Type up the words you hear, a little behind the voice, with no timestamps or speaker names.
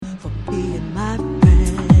being my friend.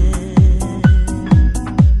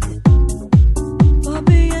 For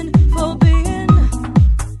being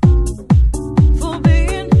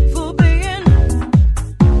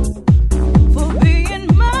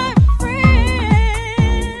my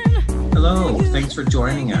friend. Hello, thanks for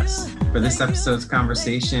joining us for this episode's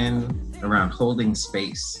conversation around holding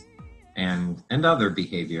space and other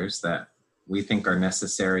behaviors that we think are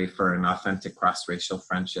necessary for an authentic cross-racial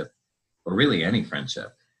friendship, or really any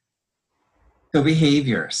friendship. So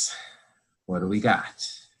behaviors, what do we got?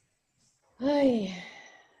 I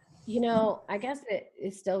guess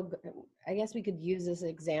it's still, I guess we could use this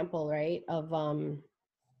example, right? Of,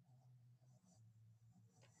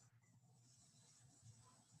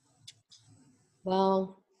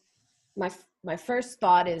 well, my first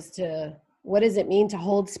thought is what does it mean to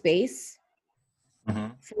hold space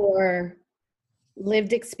for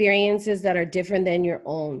lived experiences that are different than your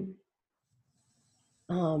own?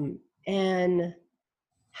 And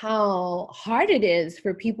how hard it is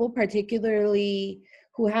for people, particularly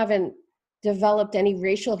who haven't developed any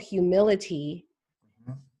racial humility,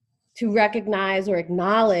 to recognize or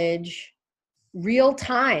acknowledge in real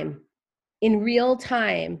time,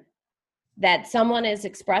 that someone is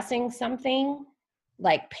expressing something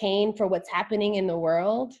like pain for what's happening in the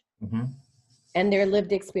world, and their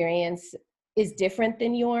lived experience is different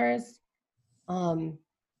than yours. So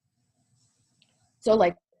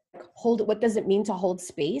like, what does it mean to hold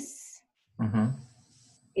space?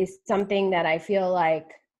 Is something that I feel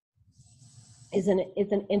like is an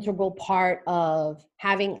integral part of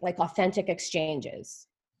having like authentic exchanges.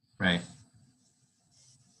 Right.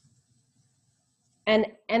 And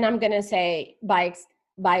I'm gonna say by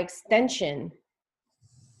extension,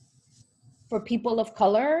 for people of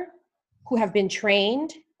color who have been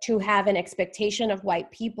trained to have an expectation of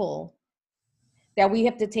white people that we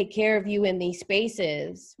have to take care of you in these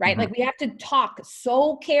spaces, right? Like we have to talk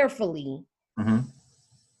so carefully,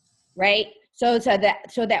 right? So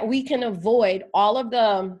that we can avoid all of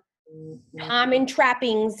the common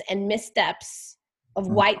trappings and missteps of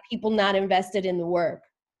white people not invested in the work.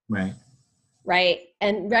 Right?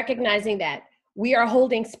 And recognizing that we are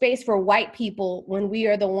holding space for white people when we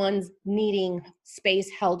are the ones needing space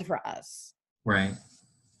held for us. Right.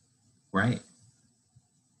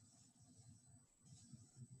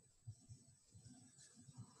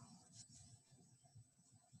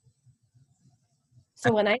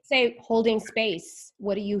 So when I say holding space,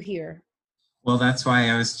 what do you hear? Well, that's why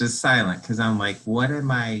I was just silent, because I'm like, what am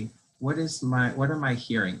I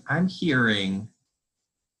hearing? I'm hearing,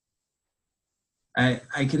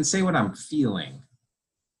 I can say what I'm feeling.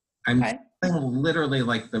 I'm feeling literally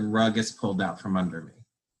like the rug is pulled out from under me,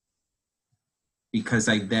 because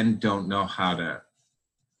I then don't know how to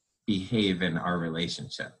behave in our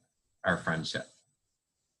relationship, our friendship.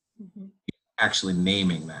 Actually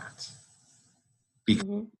naming that.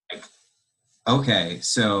 Because, okay,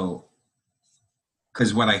 so,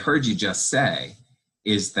 because what I heard you just say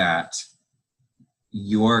is that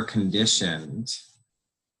you're conditioned.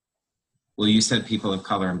 Well, you said people of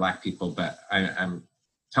color and Black people, but I'm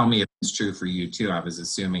tell me if it's true for you too. I was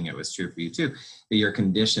assuming it was true for you too, that you're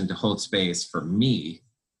conditioned to hold space for me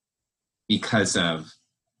because of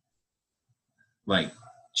like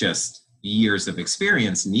just years of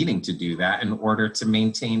experience needing to do that in order to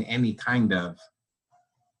maintain any kind of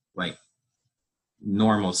like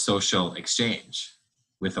normal social exchange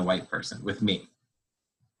with a white person, with me.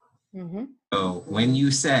 So when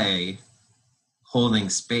you say holding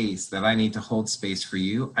space, that I need to hold space for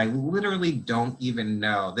you, I literally don't even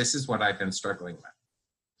know. This is what I've been struggling with.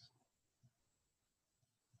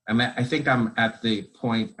 I think I'm at the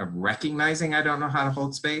point of recognizing I don't know how to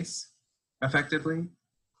hold space effectively.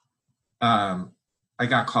 I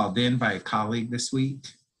got called in by a colleague this week.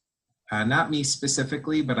 Not me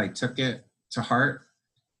specifically, but I took it to heart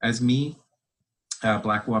as me, a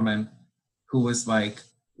Black woman, who was like,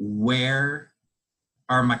 where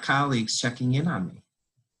are my colleagues checking in on me?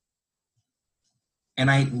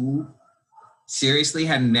 And I seriously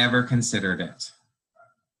had never considered it.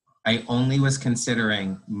 I only was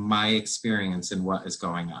considering my experience and what is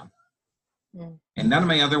going on. And none of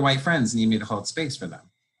my other white friends need me to hold space for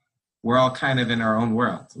them. We're all kind of in our own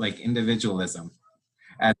world, like individualism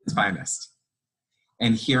at its finest.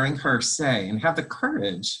 And hearing her say, and have the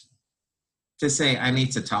courage to say, I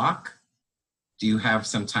need to talk. Do you have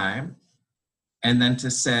some time? And then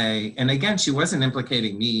to say, and again, she wasn't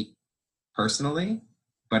implicating me personally,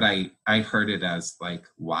 but I heard it as like,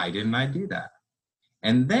 why didn't I do that?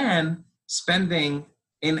 And then spending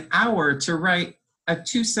an hour to write a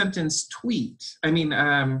 2-sentence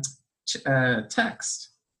text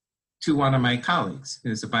to one of my colleagues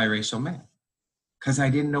who's a biracial man because I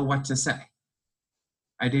didn't know what to say.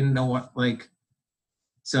 I didn't know what, like,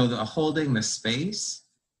 so the holding the space,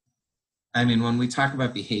 I mean, when we talk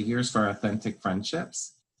about behaviors for authentic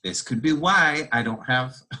friendships, this could be why I don't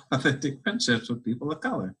have authentic friendships with people of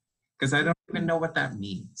color, because I don't even know what that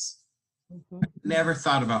means. Never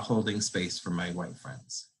thought about holding space for my white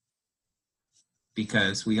friends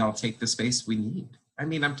because we all take the space we need. I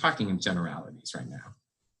mean, I'm talking in generalities right now.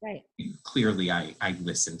 Right. Clearly, I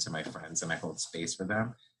listen to my friends and I hold space for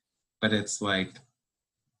them, but it's like,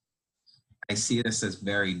 I see this as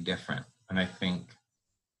very different. And I think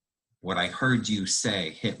what I heard you say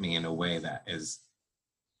hit me in a way that is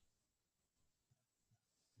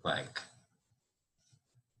like,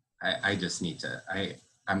 I just need to,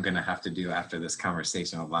 I'm going to have to do after this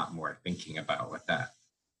conversation a lot more thinking about what that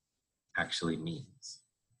actually means.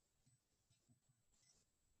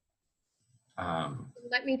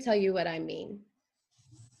 Let me tell you what I mean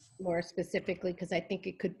more specifically, because I think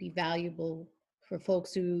it could be valuable for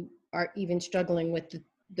folks who are even struggling with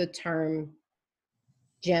the term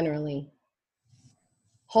generally.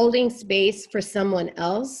 Holding space for someone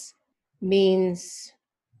else means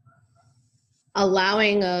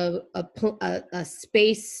allowing a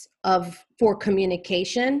space for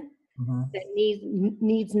communication that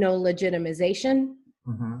needs no legitimization,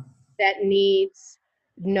 that needs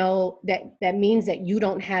no, that means that you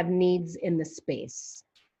don't have needs in the space.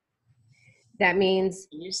 That means,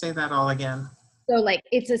 Can you say that all again? so like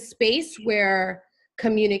it's a space where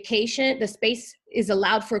communication, the space is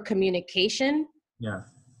allowed for communication, Yeah.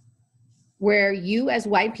 where you as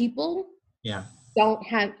white people Yeah.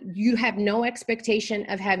 you have no expectation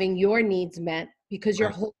of having your needs met because you're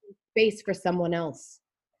Right. holding space for someone else.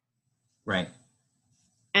 Right.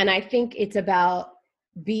 And I think it's about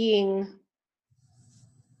being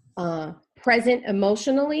present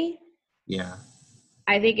emotionally. Yeah.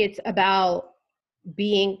 I think it's about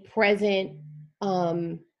being present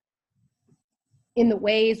in the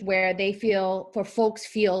ways where folks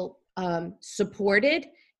feel supported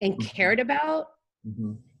and cared about.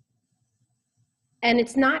 And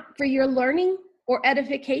it's not for your learning or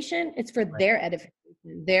edification, it's for their edification,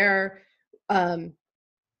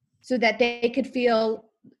 so that they could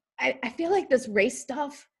feel, I feel like this race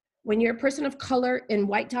stuff, when you're a person of color in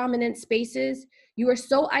white dominant spaces, you are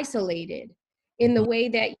so isolated in the way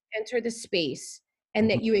that you enter the space and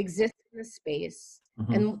that you exist in the space.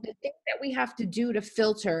 And the things that we have to do to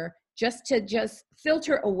filter, just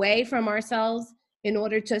filter away from ourselves in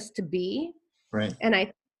order just to be. Right. And I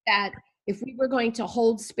think that if we were going to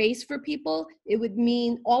hold space for people, it would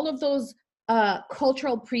mean all of those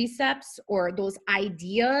cultural precepts or those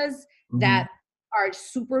ideas that are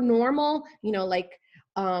super normal, you know, like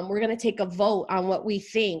we're going to take a vote on what we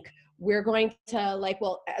think. We're going to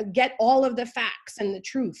get all of the facts and the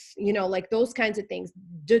truth, you know, like those kinds of things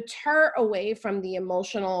deter away from the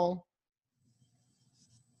emotional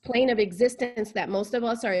plane of existence that most of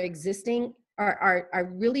us are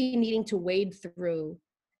really needing to wade through.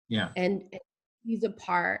 Yeah. And tease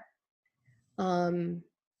apart. And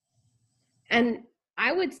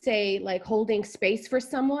I would say like holding space for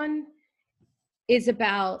someone is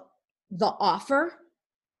about the offer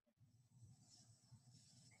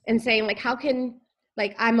and saying like, how can,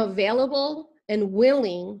 like, I'm available and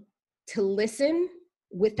willing to listen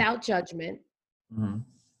without judgment.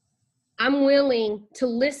 I'm willing to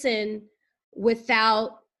listen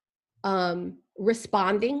without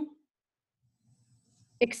responding,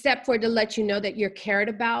 except for to let you know that you're cared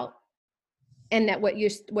about and that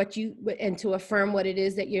and to affirm what it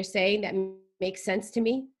is that you're saying that makes sense to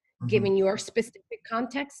me, given your specific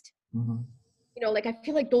context. You know, like, I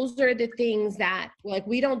feel like those are the things that like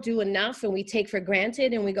we don't do enough and we take for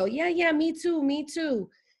granted and we go, yeah, me too.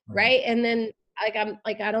 Right. And then I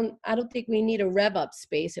don't think we need a rev up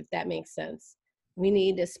space, if that makes sense. We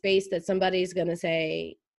need a space that somebody's going to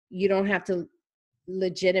say, you don't have to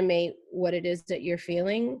legitimate what it is that you're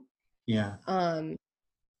feeling. Yeah.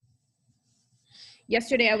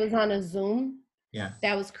 Yesterday I was on a Zoom Yeah.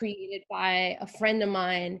 that was created by a friend of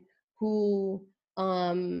mine who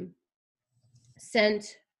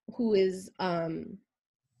is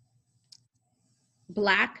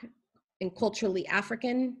Black and culturally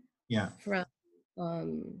African. Yeah. From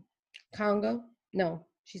Congo. No,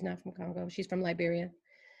 she's not from Congo. She's from Liberia.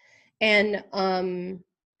 And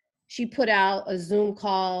she put out a Zoom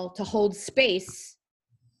call to hold space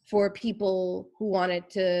for people who wanted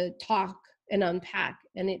to talk and unpack.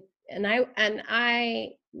 And I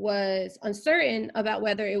was uncertain about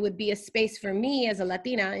whether it would be a space for me as a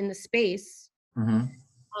Latina in the space,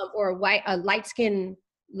 or a light-skinned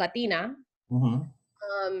Latina,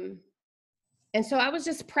 And so I was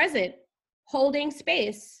just present, holding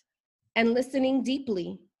space and listening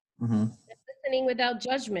deeply, Mm-hmm. listening without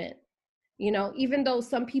judgment. You know, even though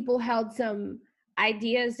some people held some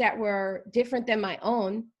ideas that were different than my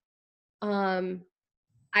own,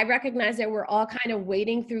 I recognize that we're all kind of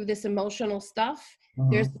wading through this emotional stuff.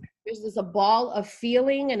 Mm-hmm. There's this a ball of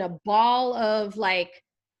feeling and a ball of like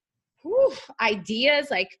ideas,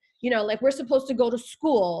 like, you know, like we're supposed to go to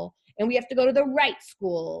school and we have to go to the right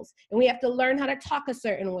schools and we have to learn how to talk a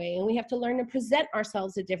certain way and we have to learn to present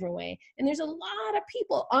ourselves a different way. And there's a lot of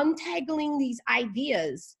people untangling these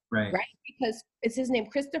ideas, Right. right? Because it's his name,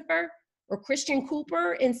 Christopher or Christian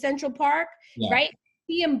Cooper in Central Park, Yeah. right?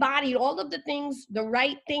 He embodied all of the things, the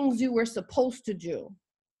right things you were supposed to do.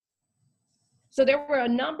 So there were a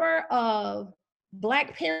number of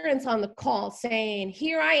Black parents on the call saying,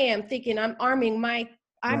 here I am thinking I'm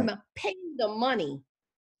paying the money.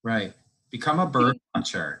 Right. Become a bird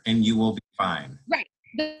watcher and you will be fine. Right.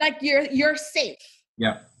 Like you're safe.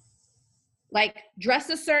 Yep. Like dress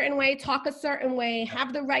a certain way, talk a certain way,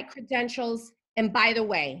 have the right credentials. And by the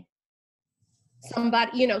way,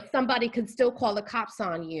 somebody could still call the cops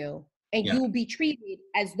on you and Yeah. you will be treated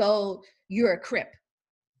as though you're a Crip.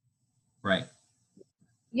 Right.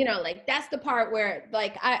 You know, like that's the part where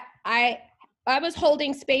like I was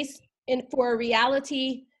holding space for a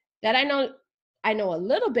reality that I know a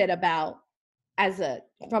little bit about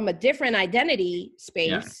from a different identity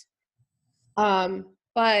space. Yeah.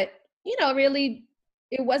 But you know, really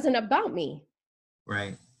it wasn't about me.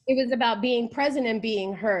 Right. It was about being present and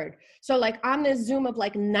being heard. So like on this Zoom of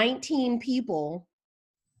like 19 people,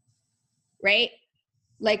 right?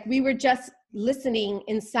 Like we were just listening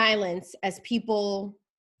in silence as people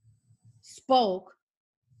spoke.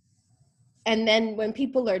 And then when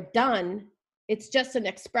people are done, it's just an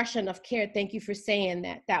expression of care. Thank you for saying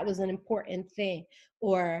that. That was an important thing.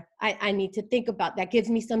 Or I need to think about that. Gives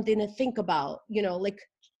me something to think about, you know, like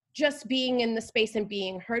just being in the space and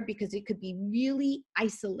being heard, because it could be really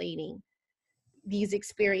isolating, these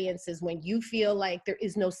experiences, when you feel like there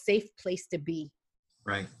is no safe place to be.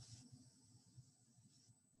 Right.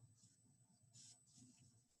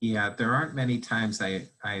 Yeah, there aren't many times I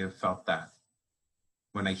have felt that.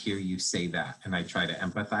 When I hear you say that and I try to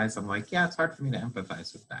empathize, I'm like, yeah, it's hard for me to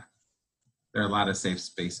empathize with that. There are a lot of safe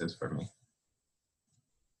spaces for me.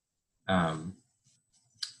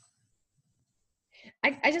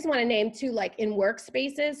 I just want to name too, like in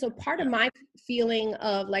workspaces. So part of my feeling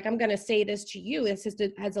of like, I'm going to say this to you,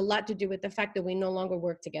 has a lot to do with the fact that we no longer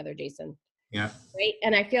work together, Jason. Yeah. Right.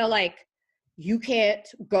 And I feel like you can't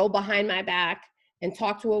go behind my back and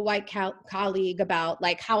talk to a white colleague about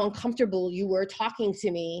like how uncomfortable you were talking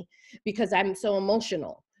to me because I'm so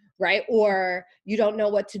emotional, right? Or you don't know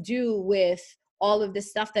what to do with all of this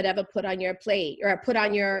stuff that Eva put on your plate, or put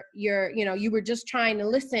on your, you know, you were just trying to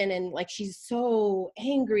listen and like, she's so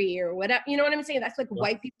angry or whatever, you know what I'm saying? That's like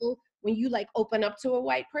white people, when you like open up to a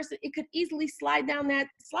white person, it could easily slide down that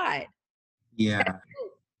slide. Yeah.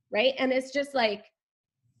 Right. And it's just like,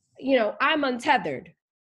 you know, I'm untethered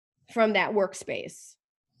from that workspace.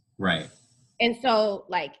 Right. And so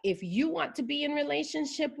like, if you want to be in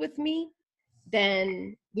relationship with me,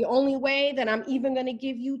 then the only way that I'm even going to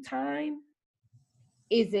give you time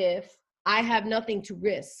is if I have nothing to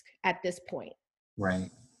risk at this point. Right.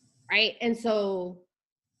 Right. And so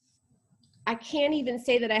I can't even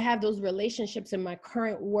say that I have those relationships in my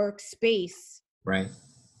current workspace. Right.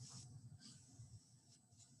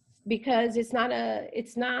 Because it's not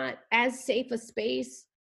as safe a space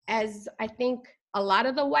as I think a lot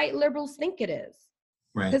of the white liberals think it is.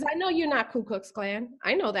 Right. Because I know you're not Ku Klux Klan.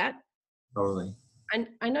 I know that. Totally.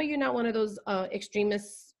 I know you're not one of those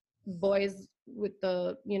extremist boys with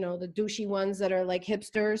the, you know, the douchey ones that are like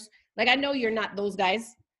hipsters. Like, I know you're not those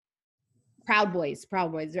guys. Proud boys,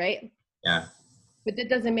 right? Yeah. But that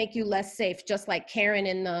doesn't make you less safe, just like Karen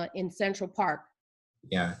in Central Park.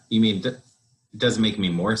 Yeah. You mean it doesn't make me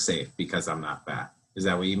more safe because I'm not that? Is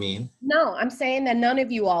that what you mean? No, I'm saying that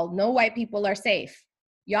no white people are safe.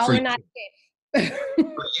 Y'all For are not safe.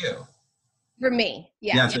 For you. For me,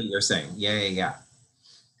 yeah. That's what you're saying. Yeah.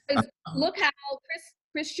 Look how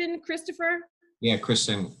Christopher. Yeah,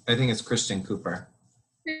 Christian. I think it's Christian Cooper.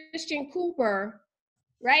 Christian Cooper,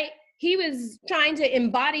 right? He was trying to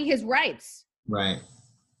embody his rights. Right.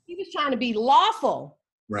 He was trying to be lawful.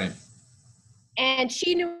 Right. And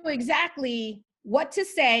she knew exactly what to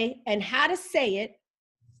say and how to say it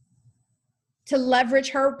to leverage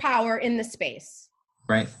her power in the space.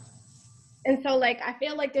 Right. And so like, I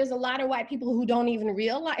feel like there's a lot of white people who don't even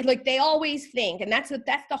realize, like they always think, and that's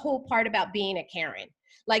the whole part about being a Karen.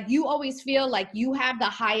 Like you always feel like you have the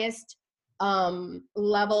highest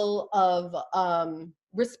level of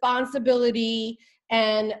responsibility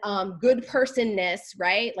and good personness,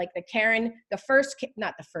 right? Like the Karen,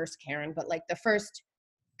 not the first Karen, but like the first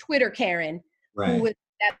Twitter Karen, who Right. was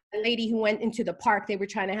that lady who went into the park. They were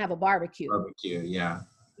trying to have a barbecue. Barbecue, yeah.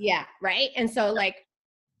 Yeah, right. And so like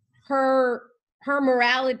her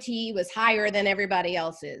morality was higher than everybody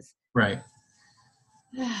else's. Right.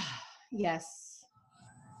 Yes.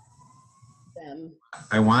 Them.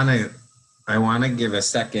 I want to give a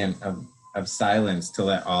second of silence to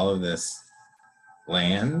let all of this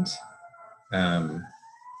land. Is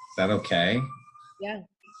that okay? Yeah.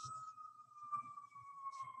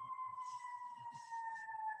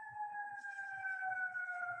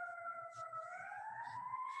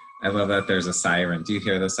 I love that there's a siren. Do you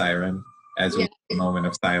hear the siren as we Yeah. have a moment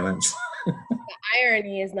of silence? The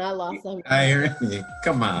irony is not lost on me. Irony.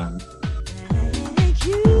 Come on. Thank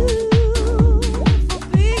you for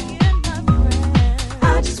being my friend.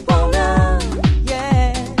 I just wanna,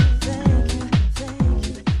 yeah. Thank you, thank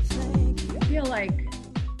you, thank you. I feel like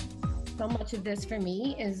so much of this for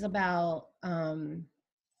me is about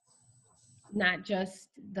not just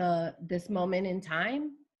this moment in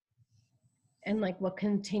time and like what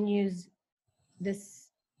continues this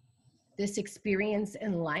experience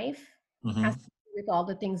in life has to do with all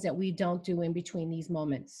the things that we don't do in between these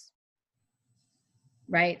moments,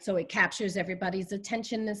 right? So it captures everybody's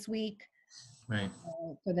attention this week, Right.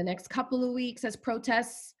 for the next couple of weeks as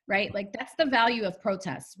protests, right? Like that's the value of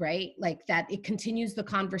protests, right? Like that it continues the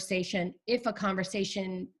conversation. If a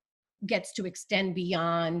conversation gets to extend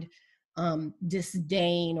beyond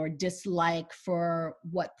disdain or dislike for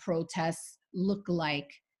what protests look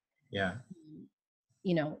like, Yeah.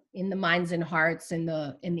 you know, in the minds and hearts and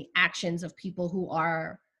in the actions of people who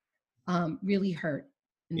are really hurt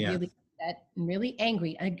and Yeah. really upset and really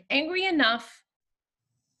angry enough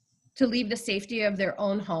to leave the safety of their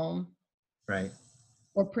own home Right.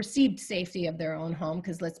 or perceived safety of their own home.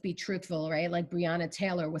 Because let's be truthful, right? Like Breonna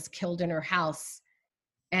Taylor was killed in her house,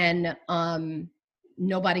 and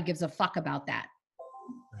nobody gives a fuck about that.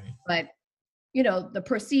 Right. But you know, the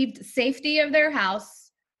perceived safety of their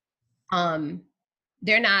house,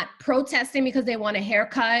 they're not protesting because they want a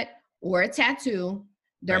haircut or a tattoo.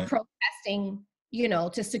 They're Right. protesting, you know,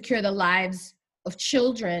 to secure the lives of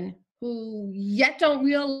children who yet don't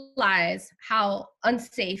realize how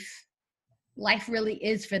unsafe life really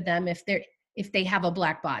is for them if they have a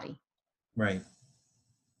Black body. Right.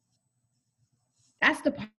 That's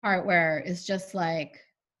the part where it's just like,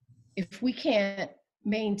 if we can't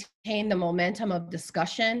maintain the momentum of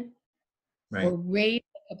discussion Right. or raise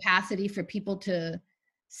the capacity for people to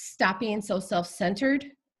stop being so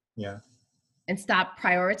self-centered Yeah. and stop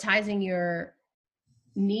prioritizing your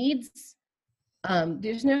needs,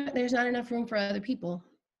 there's not enough room for other people.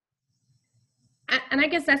 And I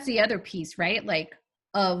guess that's the other piece, right? Like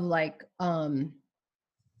of like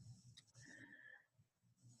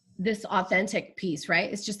this authentic piece,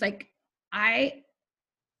 right? It's just like I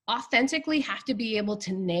authentically have to be able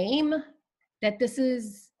to name that this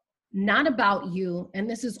is not about you and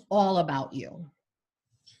this is all about you.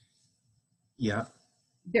 Yeah.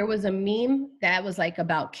 There was a meme that was like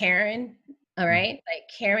about Karen, all right? Like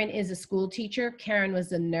Karen is a school teacher, Karen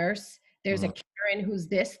was a nurse, there's a Karen who's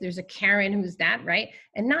this, there's a Karen who's that, right?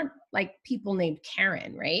 And not like people named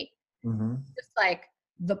Karen, right? Mm-hmm. Just like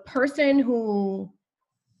the person who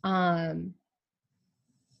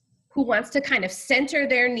wants to kind of center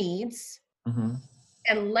their needs Mm-hmm.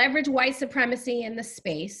 and leverage white supremacy in the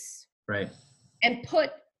space Right. and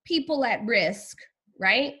put people at risk,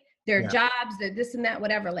 right? Their Yeah. jobs, their this and that,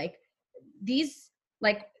 whatever. Like these,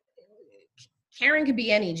 like Karen could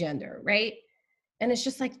be any gender, right? And it's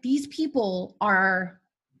just like these people are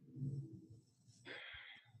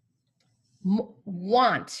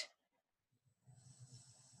want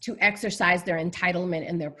to exercise their entitlement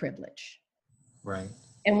and their privilege. Right.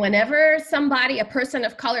 And whenever a person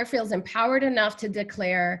of color feels empowered enough to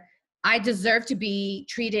declare, I deserve to be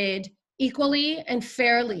treated equally and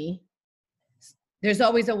fairly, there's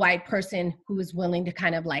always a white person who is willing to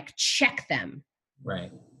kind of like check them,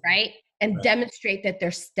 Right. right? And Right. demonstrate that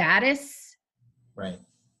their status Right.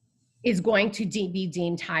 is going to be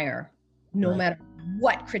deemed higher, no Right. matter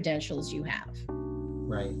what credentials you have.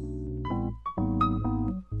 Right.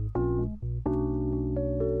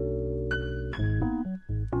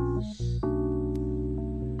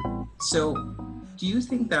 So, do you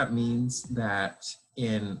think that means that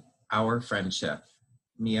in our friendship,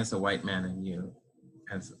 me as a white man and you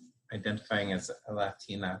as identifying as a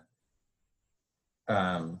Latina,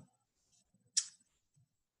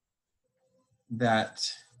 that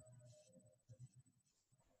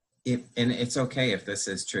and it's okay if this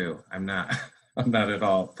is true. I'm not I'm not at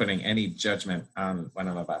all putting any judgment on what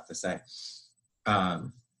I'm about to say.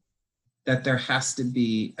 That there has to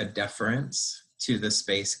be a deference to the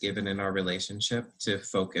space given in our relationship to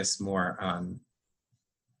focus more on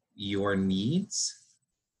your needs.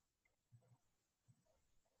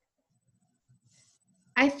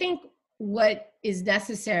 I think what is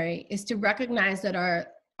necessary is to recognize that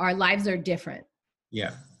our lives are different,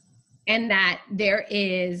 Yeah. and that there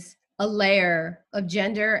is a layer of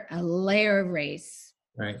gender, a layer of race,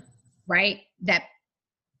 Right. right? That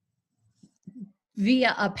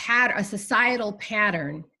via a societal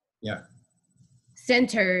pattern, Yeah.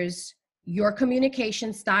 centers your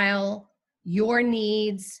communication style, your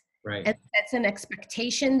needs, Right. and that's an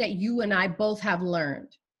expectation that you and I both have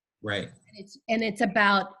learned. Right. And it's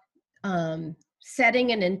about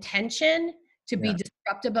setting an intention to be Yeah.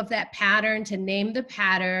 disruptive of that pattern, to name the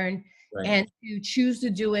pattern, Right. and to choose to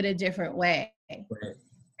do it a different way. Right. And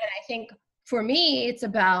I think for me, it's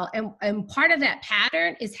about, and part of that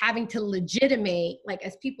pattern is having to legitimate, like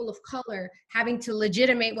as people of color, having to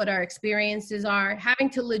legitimate what our experiences are, having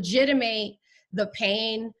to legitimate the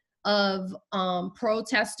pain of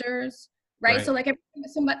protesters, right? Right. So like,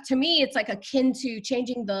 to me, it's like akin to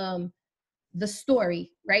changing the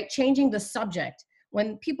story, right? Changing the subject.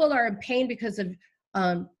 When people are in pain because of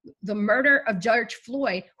the murder of George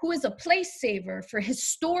Floyd, who is a place saver for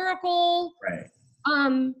historical,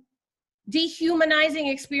 Right. dehumanizing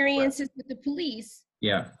experiences with the police,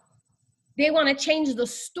 Yeah. they want to change the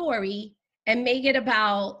story and make it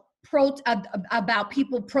about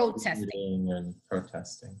people protesting, And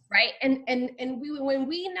protesting. right? And when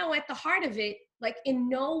we know at the heart of it, like in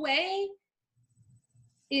no way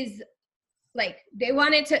is like they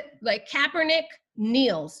wanted to, like Kaepernick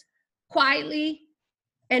kneels quietly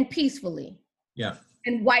and peacefully, Yeah.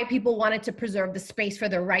 and white people wanted to preserve the space for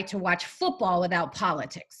their right to watch football without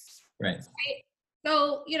politics. Right. Right?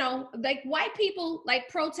 So, you know, like white people like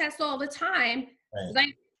protest all the time, Right.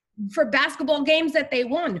 like for basketball games that they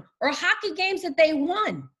won or hockey games that they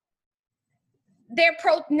won. They're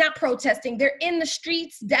not protesting, they're in the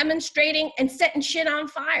streets demonstrating and setting shit on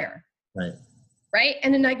fire. Right. Right?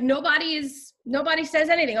 And then like nobody says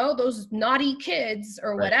anything. Oh, those naughty kids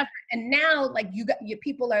or Right. whatever. And now like your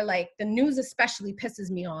people are like, the news especially pisses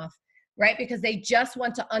me off, right? Because they just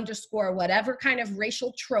want to underscore whatever kind of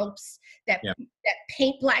racial tropes that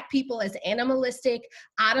paint Black people as animalistic,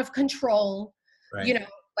 out of control, Right. you know,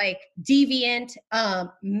 like deviant,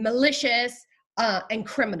 malicious, and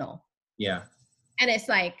criminal. Yeah. And it's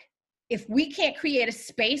like, if we can't create a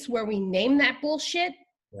space where we name that bullshit,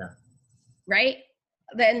 Yeah. right?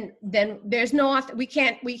 Then there's no, we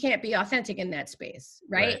can't be authentic in that space,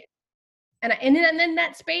 right? Right. And then in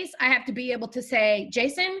that space, I have to be able to say,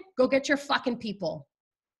 Jason, go get your fucking people.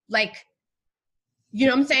 Like, you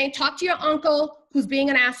know what I'm saying? Talk to your uncle who's being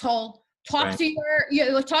an asshole. Talk Right.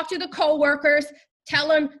 to talk to the coworkers. Tell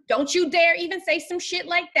them, don't you dare even say some shit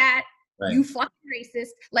like that. Right. You fucking racist.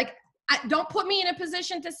 Like, don't put me in a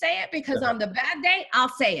position to say it, because Yeah. on the bad day, I'll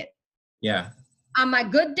say it. Yeah. On my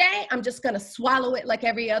good day, I'm just gonna swallow it like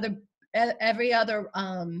every other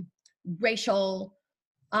racial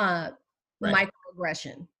Right.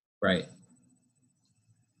 microaggression. Right.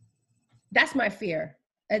 That's my fear.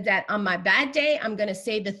 Is that on my bad day, I'm gonna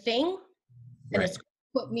say the thing, and Right. it's gonna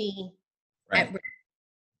put me Right. at risk.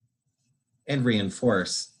 And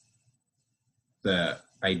reinforce the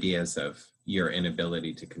ideas of your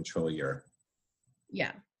inability to control your.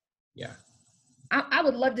 Yeah. Yeah. I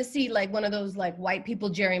would love to see like one of those like white people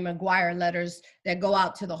Jerry Maguire letters that go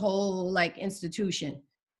out to the whole like institution.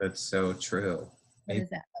 That's so true. What is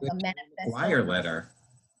that? Like a manifesto? Maguire letter.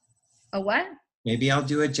 A what? Maybe I'll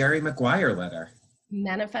do a Jerry Maguire letter.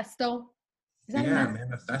 Manifesto? Is that Yeah,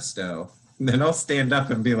 manifesto. And then I'll stand up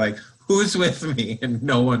and be like, who's with me? And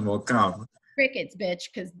no one will come. crickets, bitch,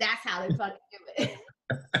 because that's how they fucking do it.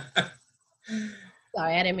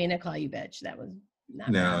 Sorry, I didn't mean to call you bitch. That was not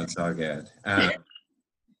No, nice. it's all good. Of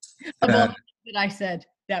all the things that I said,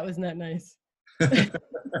 that was not nice.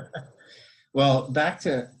 Well, back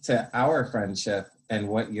to our friendship and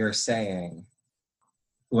what you're saying.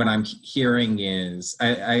 What I'm hearing is,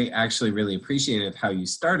 I actually really appreciated how you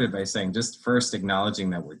started by saying just first acknowledging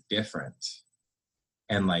that we're different,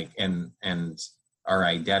 and like and our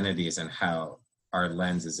identities and how our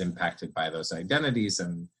lens is impacted by those identities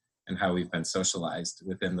and how we've been socialized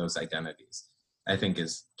within those identities, I think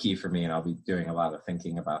is key for me, and I'll be doing a lot of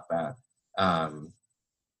thinking about that.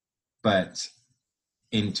 But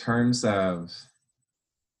in terms of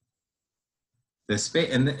the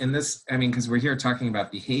space, and this, I mean, because we're here talking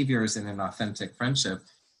about behaviors in an authentic friendship,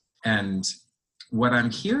 and what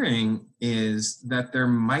I'm hearing is that there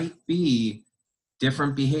might be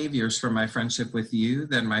different behaviors for my friendship with you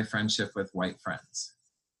than my friendship with white friends.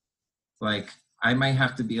 Like, I might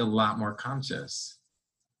have to be a lot more conscious.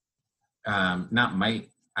 I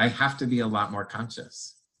have to be a lot more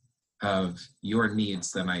conscious of your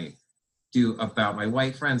needs than I do about my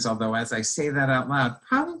white friends. Although as I say that out loud,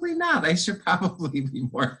 probably not. I should probably be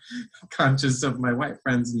more conscious of my white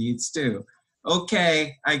friends' needs too.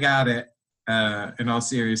 Okay, I got it. In all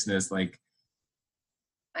seriousness, like,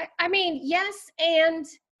 I mean, yes, and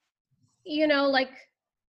like,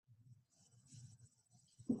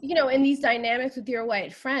 in these dynamics with your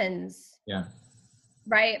white friends, yeah,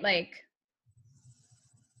 right? Like,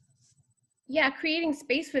 yeah, creating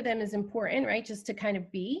space for them is important, right? Just to kind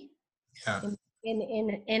of be yeah,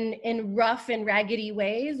 in rough and raggedy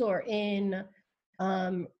ways, or in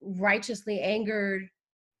righteously angered,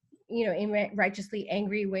 in righteously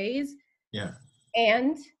angry ways. yeah,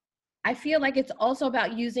 And I feel like it's also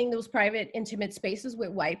about using those private, intimate spaces with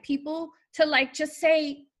white people to, like, just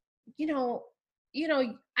say,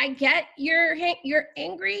 I get you're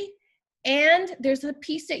angry, and there's a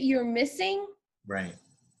piece that you're missing, right.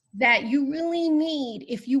 that you really need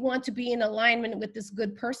if you want to be in alignment with this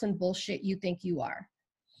good person bullshit you think you are.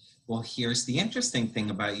 Well, here's the interesting thing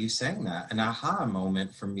about you saying that. An aha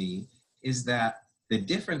moment for me is that the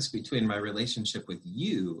difference between my relationship with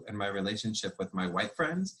you and my relationship with my white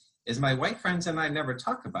friends is my white friends and I never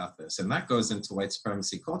talk about this. And that goes into white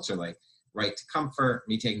supremacy culture, like right to comfort,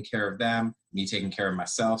 me taking care of them, me taking care of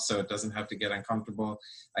myself so it doesn't have to get uncomfortable.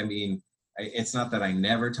 I mean, it's not that I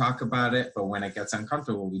never talk about it, but when it gets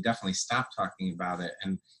uncomfortable, we definitely stop talking about it.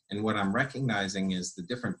 And what I'm recognizing is the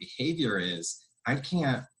different behavior is I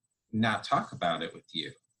can't not talk about it with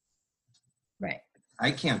you. Right.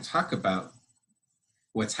 I can't talk about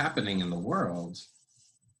what's happening in the world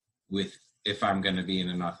if I'm going to be in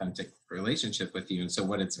an authentic relationship with you. And so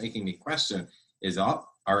what it's making me question is,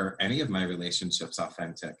 are any of my relationships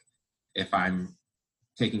authentic? If I'm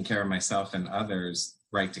taking care of myself and others,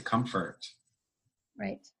 right to comfort.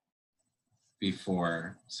 Right.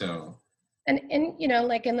 Before, so. And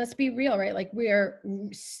like, and let's be real, right? Like, we're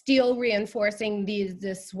still reinforcing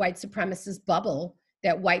this white supremacist bubble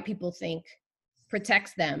that white people think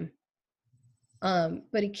protects them,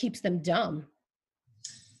 but it keeps them dumb.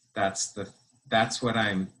 That's what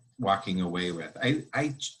I'm walking away with.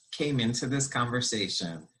 I came into this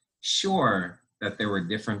conversation sure that there were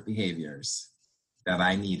different behaviors that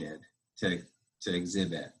I needed to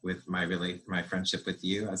exhibit with my friendship with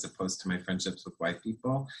you as opposed to my friendships with white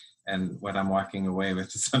people. And what I'm walking away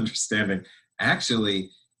with is understanding,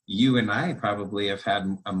 actually, you and I probably have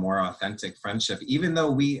had a more authentic friendship, even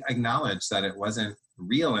though we acknowledge that it wasn't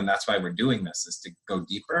real, and that's why we're doing this, is to go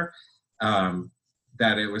deeper,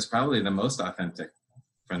 that it was probably the most authentic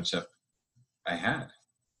friendship I had.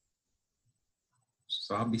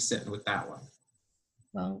 So I'll be sitting with that one.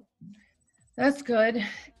 Well, that's good.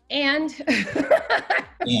 And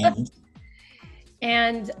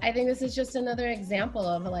and I think this is just another example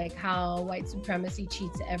of, like, how white supremacy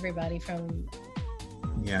cheats everybody from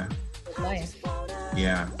life.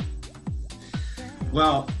 Yeah.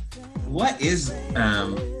 Well, what is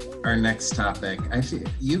our next topic?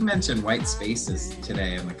 You mentioned white spaces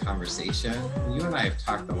today in the conversation. You and I have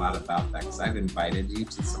talked a lot about that because I've invited you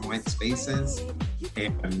to some white spaces,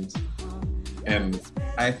 and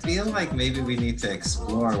I feel like maybe we need to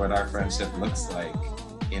explore what our friendship looks like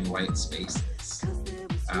in white spaces.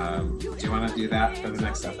 Do you want to do that for the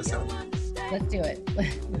next episode? Let's do it.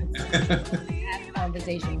 Have a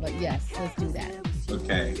conversation, but yes, let's do that.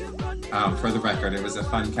 Okay. For the record, it was a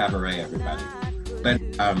fun cabaret, everybody. But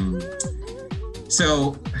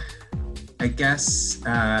so I guess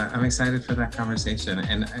I'm excited for that conversation,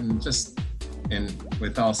 and I'm just, and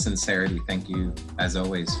with all sincerity, thank you as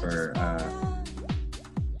always for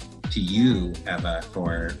to you, Eva,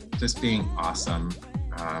 for just being awesome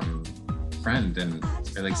friend, and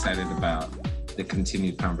really excited about the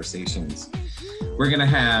continued conversations we're gonna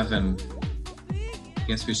have. And I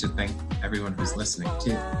guess we should thank everyone who's listening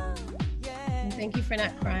too. And thank you for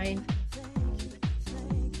not crying.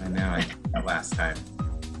 I know, I did that last time.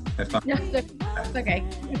 No, it's okay.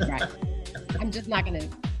 Right.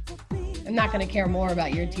 I'm not gonna care more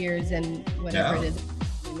about your tears and whatever it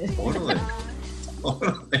is. Totally.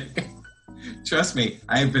 Totally. Trust me,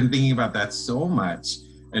 I've been thinking about that so much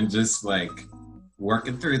and just like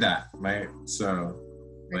working through that. So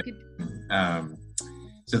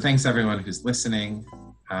thanks everyone who's listening.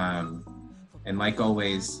 And like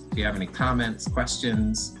always, if you have any comments,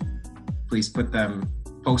 questions, please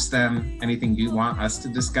post them, anything you want us to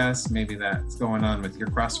discuss, maybe that's going on with your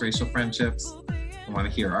cross-racial friendships. want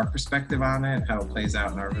to hear our perspective on it, how it plays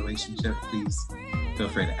out in our relationship, please feel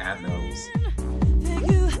free to add those.